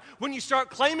of God. When you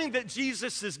start claiming that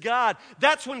Jesus is God,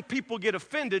 that's when people get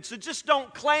offended. So just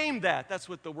don't claim that. That's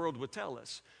what the world would tell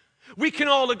us. We can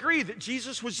all agree that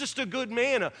Jesus was just a good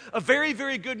man, a very,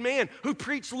 very good man who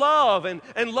preached love and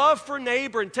love for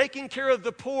neighbor and taking care of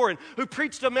the poor, and who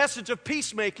preached a message of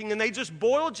peacemaking, and they just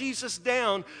boiled Jesus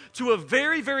down to a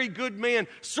very, very good man,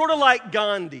 sort of like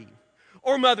Gandhi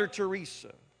or Mother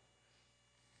Teresa.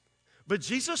 But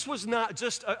Jesus was not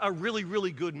just a really,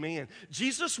 really good man.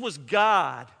 Jesus was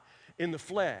God in the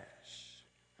flesh.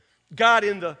 God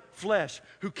in the flesh,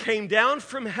 who came down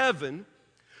from heaven,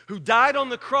 who died on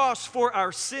the cross for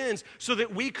our sins so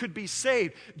that we could be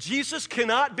saved. Jesus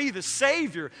cannot be the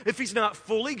Savior if he's not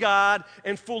fully God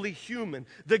and fully human.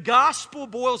 The gospel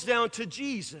boils down to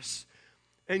Jesus,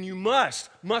 and you must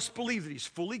believe that he's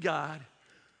fully God,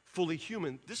 fully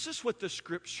human. This is what the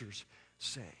Scriptures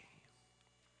say.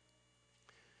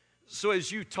 So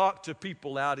as you talk to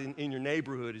people out in your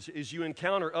neighborhood, as you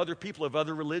encounter other people of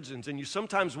other religions, and you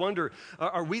sometimes wonder,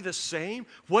 are we the same?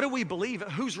 What do we believe?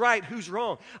 Who's right? Who's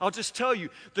wrong? I'll just tell you,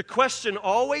 the question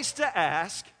always to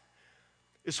ask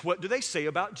is, what do they say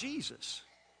about Jesus?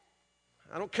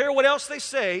 I don't care what else they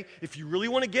say. If you really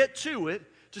want to get to it,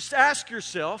 just ask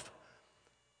yourself,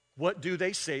 what do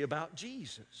they say about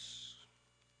Jesus?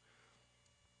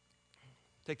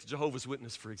 Take the Jehovah's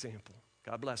Witness, for example.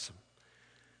 God bless them.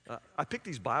 I pick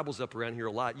these Bibles up around here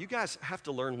a lot. You guys have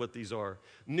to learn what these are.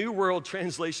 New World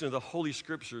Translation of the Holy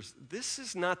Scriptures. This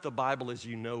is not the Bible as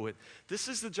you know it. This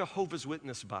is the Jehovah's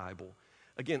Witness Bible.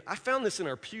 Again, I found this in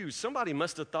our pews. Somebody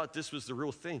must have thought this was the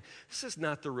real thing. This is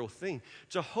not the real thing.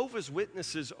 Jehovah's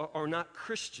Witnesses are not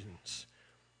Christians.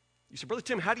 You say, Brother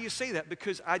Tim, how do you say that?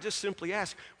 Because I just simply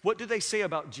ask, what do they say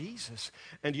about Jesus?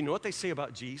 And do you know what they say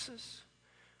about Jesus?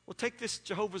 Well, take this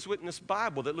Jehovah's Witness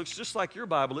Bible that looks just like your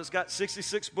Bible. It's got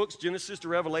 66 books, Genesis to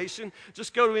Revelation.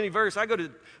 Just go to any verse. I go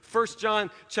to 1 John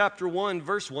chapter 1,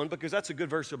 verse 1, because that's a good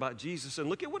verse about Jesus. And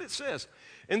look at what it says.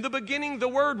 In the beginning, the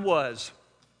Word was,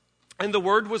 and the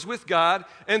Word was with God,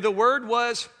 and the Word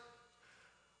was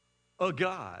a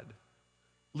God.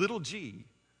 Little g.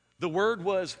 The Word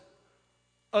was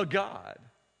a God.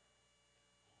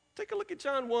 Take a look at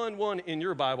John 1:1 in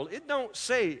your Bible. It don't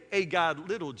say a God,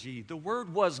 little g. The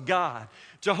Word was God.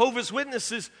 Jehovah's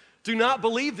Witnesses do not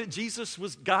believe that Jesus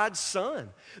was God's son.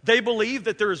 They believe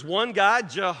that there is one God.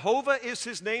 Jehovah is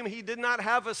his name. He did not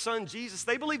have a son, Jesus.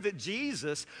 They believe that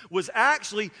Jesus was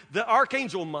actually the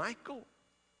archangel Michael.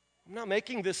 I'm not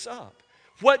making this up.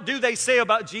 What do they say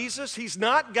about Jesus? He's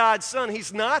not God's son.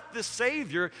 He's not the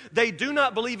Savior. They do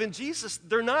not believe in Jesus.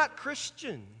 They're not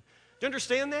Christian. Do you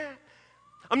understand that?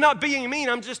 I'm not being mean.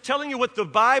 I'm just telling you what the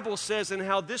Bible says and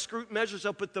how this group measures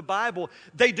up with the Bible.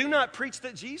 They do not preach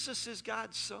that Jesus is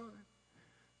God's son.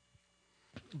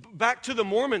 Back to the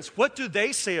Mormons. What do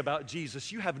they say about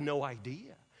Jesus? You have no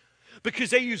idea. Because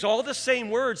they use all the same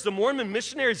words. The Mormon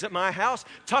missionaries at my house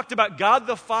talked about God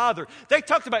the Father. They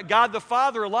talked about God the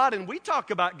Father a lot, and we talk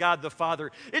about God the Father.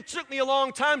 It took me a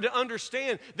long time to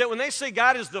understand that when they say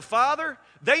God is the Father,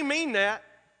 they mean that.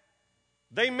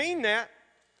 They mean that.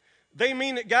 They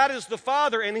mean that God is the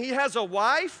Father, and He has a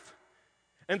wife,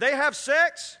 and they have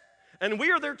sex, and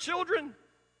we are their children.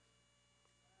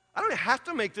 I don't have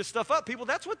to make this stuff up, people.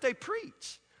 That's what they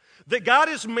preach. That God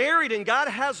is married and God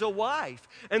has a wife.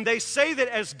 And they say that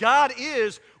as God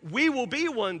is, we will be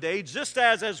one day, just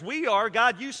as we are,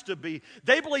 God used to be.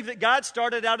 They believe that God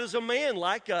started out as a man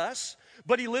like us,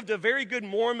 but He lived a very good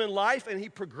Mormon life, and He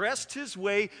progressed His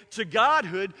way to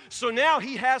godhood. So now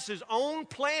He has His own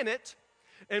planet.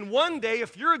 And one day,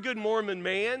 if you're a good Mormon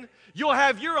man, you'll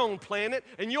have your own planet,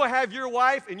 and you'll have your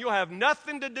wife, and you'll have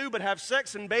nothing to do but have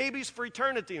sex and babies for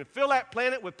eternity and fill that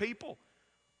planet with people.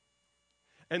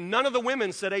 And none of the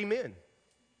women said amen.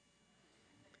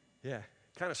 Yeah, it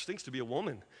kind of stinks to be a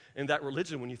woman in that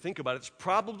religion when you think about it. It's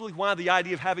probably why the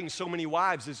idea of having so many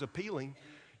wives is appealing.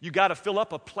 You got to fill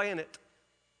up a planet.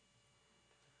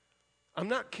 I'm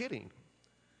not kidding.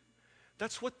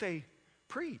 That's what they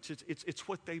preach. It's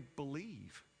what they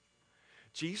believe.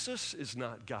 Jesus is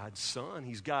not God's son.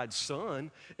 He's God's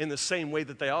son in the same way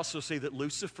that they also say that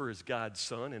Lucifer is God's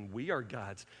son and we are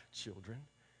God's children.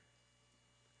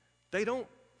 They don't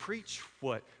preach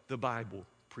what the Bible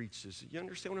preaches. You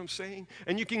understand what I'm saying?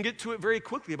 And you can get to it very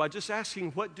quickly by just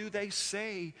asking, what do they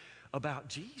say about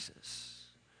Jesus?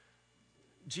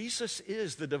 Jesus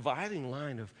is the dividing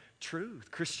line of truth.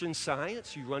 Christian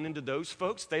Science, you run into those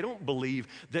folks. They don't believe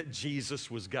that Jesus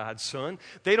was God's son.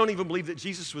 They don't even believe that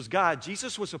Jesus was God.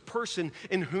 Jesus was a person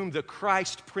in whom the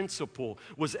Christ principle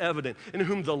was evident, in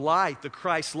whom the light, the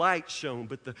Christ light shone.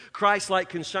 But the Christ light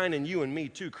can shine in you and me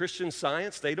too. Christian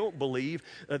Science, they don't believe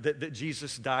that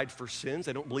Jesus died for sins.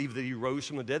 They don't believe that He rose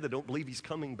from the dead. They don't believe He's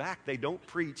coming back. They don't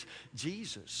preach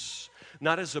Jesus.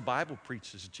 Not as the Bible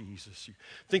preaches Jesus. You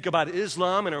think about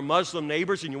Islam and our Muslim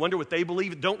neighbors and you wonder what they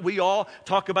believe. Don't we all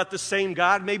talk about the same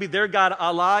God? Maybe their God,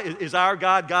 Allah, is our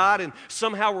God, God, and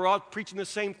somehow we're all preaching the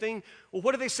same thing. Well,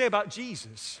 what do they say about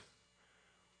Jesus?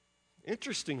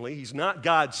 Interestingly, He's not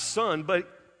God's son, but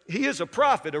He is a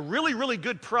prophet, a really, really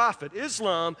good prophet.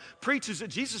 Islam preaches that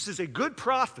Jesus is a good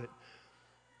prophet,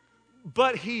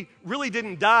 but He really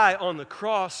didn't die on the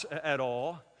cross at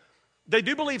all. They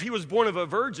do believe He was born of a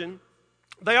virgin.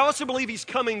 They also believe He's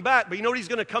coming back. But you know what He's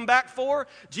going to come back for?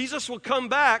 Jesus will come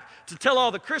back to tell all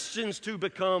the Christians to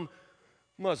become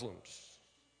Muslims.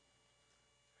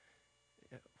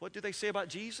 What do they say about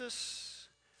Jesus?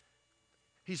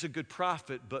 He's a good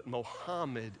prophet, but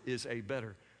Muhammad is a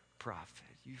better prophet.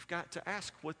 You've got to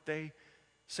ask what they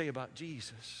say about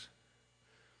Jesus.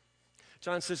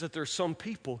 John says that there are some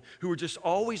people who are just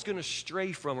always going to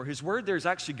stray from her. His word there is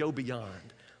actually go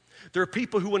beyond. There are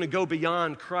people who want to go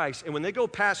beyond Christ. And when they go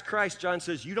past Christ, John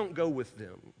says, you don't go with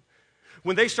them.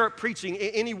 When they start preaching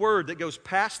any word that goes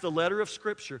past the letter of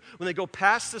Scripture, when they go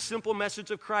past the simple message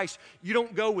of Christ, you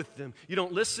don't go with them. You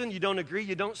don't listen, you don't agree,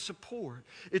 you don't support.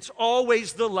 It's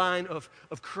always the line of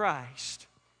Christ.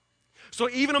 So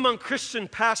even among Christian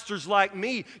pastors like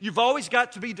me, you've always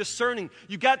got to be discerning.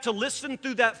 You've got to listen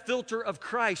through that filter of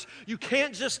Christ. You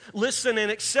can't just listen and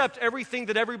accept everything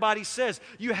that everybody says.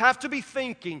 You have to be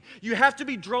thinking. You have to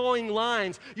be drawing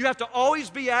lines. You have to always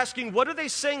be asking, what are they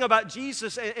saying about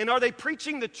Jesus, and are they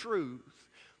preaching the truth?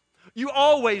 You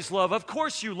always love. Of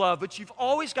course you love, but you've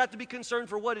always got to be concerned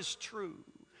for what is true.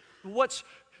 What's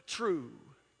true?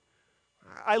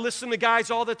 I listen to guys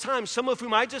all the time, some of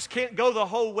whom I just can't go the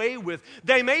whole way with.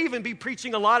 They may even be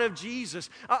preaching a lot of Jesus.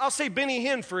 I'll say Benny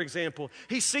Hinn, for example.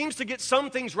 He seems to get some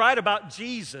things right about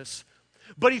Jesus,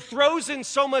 but he throws in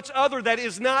so much other that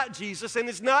is not Jesus and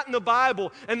is not in the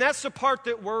Bible, and that's the part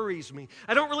that worries me.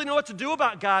 I don't really know what to do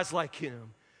about guys like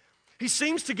him. He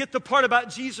seems to get the part about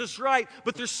Jesus right,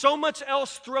 but there's so much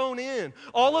else thrown in.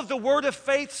 All of the word of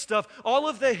faith stuff, all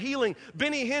of the healing.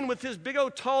 Benny Hinn with his big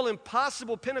old tall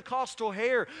impossible Pentecostal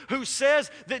hair who says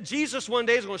that Jesus one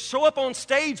day is going to show up on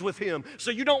stage with him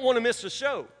so you don't want to miss a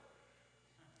show.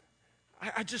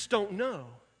 I just don't know.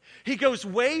 He goes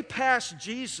way past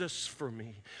Jesus for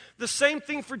me. The same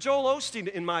thing for Joel Osteen,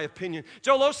 in my opinion.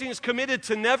 Joel Osteen is committed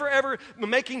to never, ever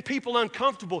making people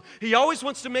uncomfortable. He always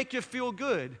wants to make you feel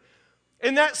good.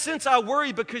 In that sense, I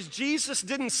worry because Jesus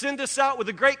didn't send us out with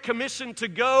a great commission to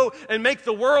go and make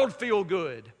the world feel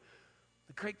good.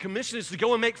 The Great Commission is to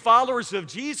go and make followers of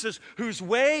Jesus whose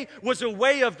way was a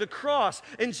way of the cross.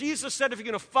 And Jesus said, if you're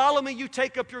going to follow me, you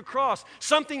take up your cross.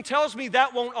 Something tells me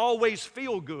that won't always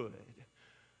feel good.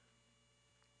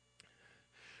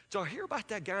 Did y'all hear about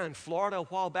that guy in Florida a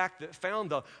while back that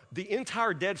found the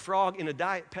entire dead frog in a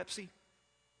Diet Pepsi?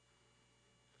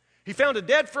 He found a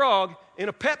dead frog in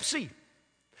a Pepsi.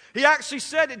 He actually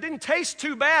said it didn't taste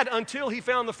too bad until he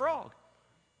found the frog.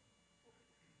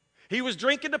 He was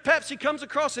drinking the Pepsi, comes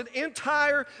across an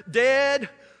entire dead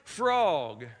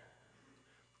frog.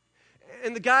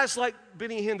 And the guys like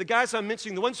Benny Hinn, the guys I'm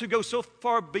mentioning, the ones who go so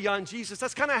far beyond Jesus,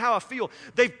 that's kind of how I feel.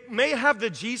 They may have the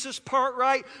Jesus part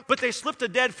right, but they slipped a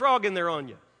dead frog in there on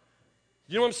you.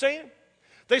 You know what I'm saying?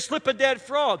 They slip a dead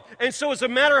frog. And so as a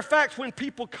matter of fact, when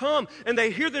people come and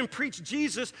they hear them preach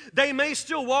Jesus, they may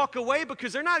still walk away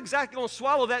because they're not exactly going to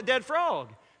swallow that dead frog.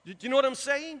 Do you know what I'm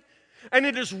saying? And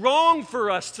it is wrong for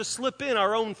us to slip in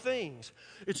our own things.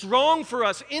 It's wrong for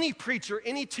us, any preacher,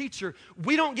 any teacher,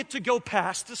 we don't get to go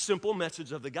past the simple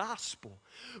message of the gospel.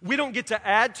 We don't get to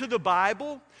add to the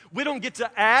Bible. We don't get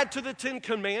to add to the 10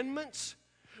 Commandments.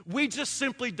 We just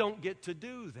simply don't get to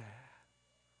do that.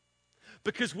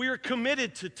 Because we are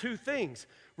committed to two things.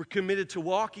 We're committed to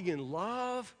walking in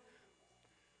love,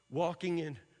 walking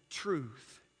in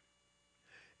truth.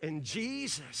 And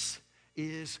Jesus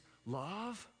is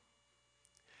love,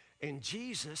 and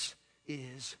Jesus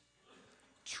is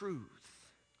truth.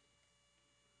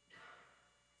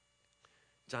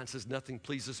 John says, nothing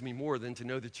pleases me more than to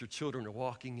know that your children are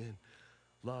walking in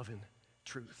love and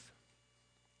truth.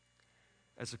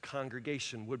 As a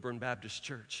congregation, Woodburn Baptist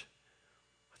Church,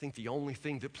 I think the only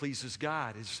thing that pleases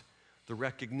God is the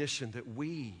recognition that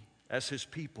we, as His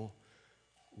people,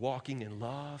 walking in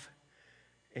love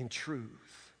and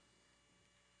truth.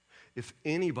 If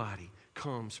anybody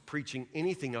comes preaching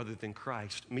anything other than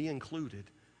Christ, me included,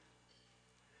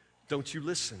 don't you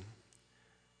listen.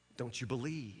 Don't you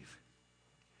believe.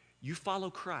 You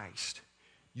follow Christ.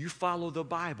 You follow the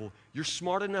Bible. You're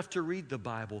smart enough to read the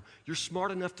Bible. You're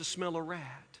smart enough to smell a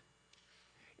rat.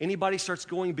 Anybody starts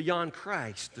going beyond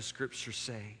Christ, the scriptures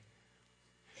say,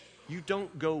 you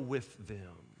don't go with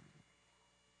them.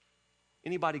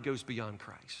 Anybody goes beyond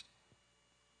Christ,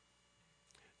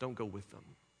 don't go with them.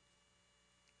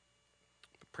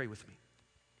 But pray with me.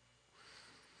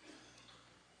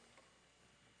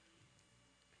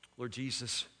 Lord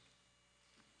Jesus,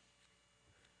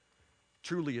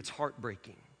 truly it's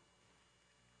heartbreaking.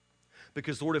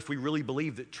 Because, Lord, if we really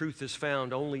believe that truth is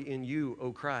found only in you,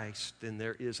 O Christ, then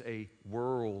there is a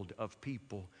world of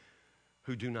people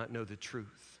who do not know the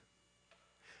truth.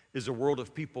 Is a world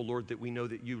of people, Lord, that we know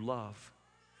that you love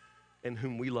and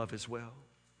whom we love as well.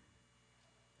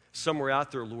 Somewhere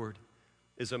out there, Lord,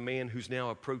 is a man who's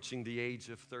now approaching the age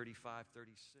of 35,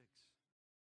 36.